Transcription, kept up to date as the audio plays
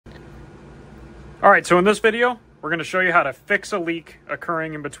All right, so in this video, we're going to show you how to fix a leak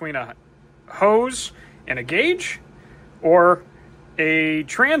occurring in between a hose and a gauge, or a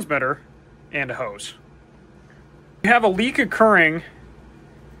transmitter and a hose. You have a leak occurring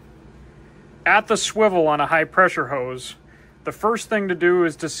at the swivel on a high pressure hose. The first thing to do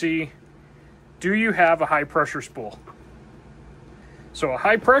is to see, do you have a high pressure spool? So a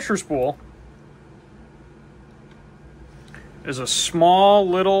high pressure spool is a small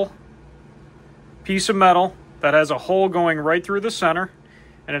little piece of metal that has a hole going right through the center,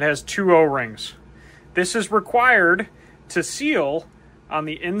 and it has two O-rings. This is required to seal on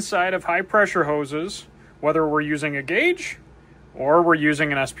the inside of high pressure hoses, whether we're using a gauge or we're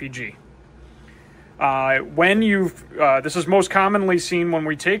using an SPG. This is most commonly seen when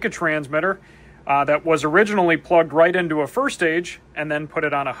we take a transmitter that was originally plugged right into a first stage and then put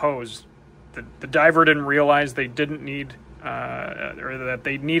it on a hose. The diver didn't realize they didn't need, or that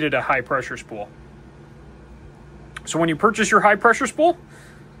they needed a high pressure spool. So when you purchase your high pressure spool,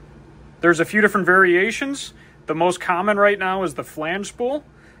 there's a few different variations. The most common right now is the Flanged spool.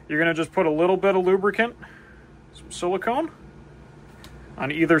 You're going to just put a little bit of lubricant, some silicone,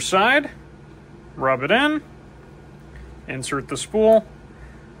 on either side, rub it in, insert the spool,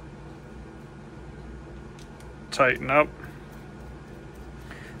 tighten up.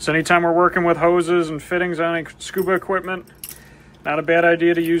 So anytime we're working with hoses and fittings on any scuba equipment, not a bad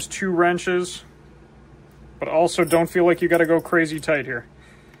idea to use 2 wrenches, but also don't feel like you got to go crazy tight here.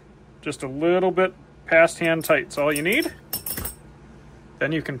 Just a little bit past hand tight is all you need.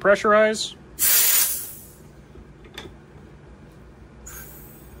 Then you can pressurize.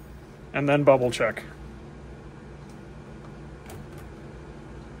 And then bubble check.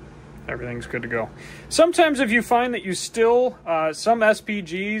 Everything's good to go. Sometimes if you find that you still, some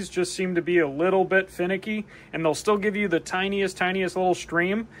SPGs just seem to be a little bit finicky, and they'll still give you the tiniest little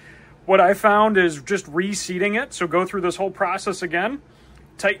stream. What I found is just reseating it. So go through this whole process again,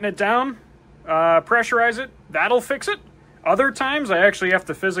 tighten it down, pressurize it, that'll fix it. Other times I actually have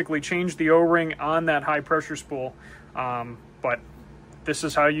to physically change the O-ring on that high pressure spool. But this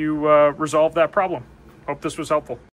is how you resolve that problem. Hope this was helpful.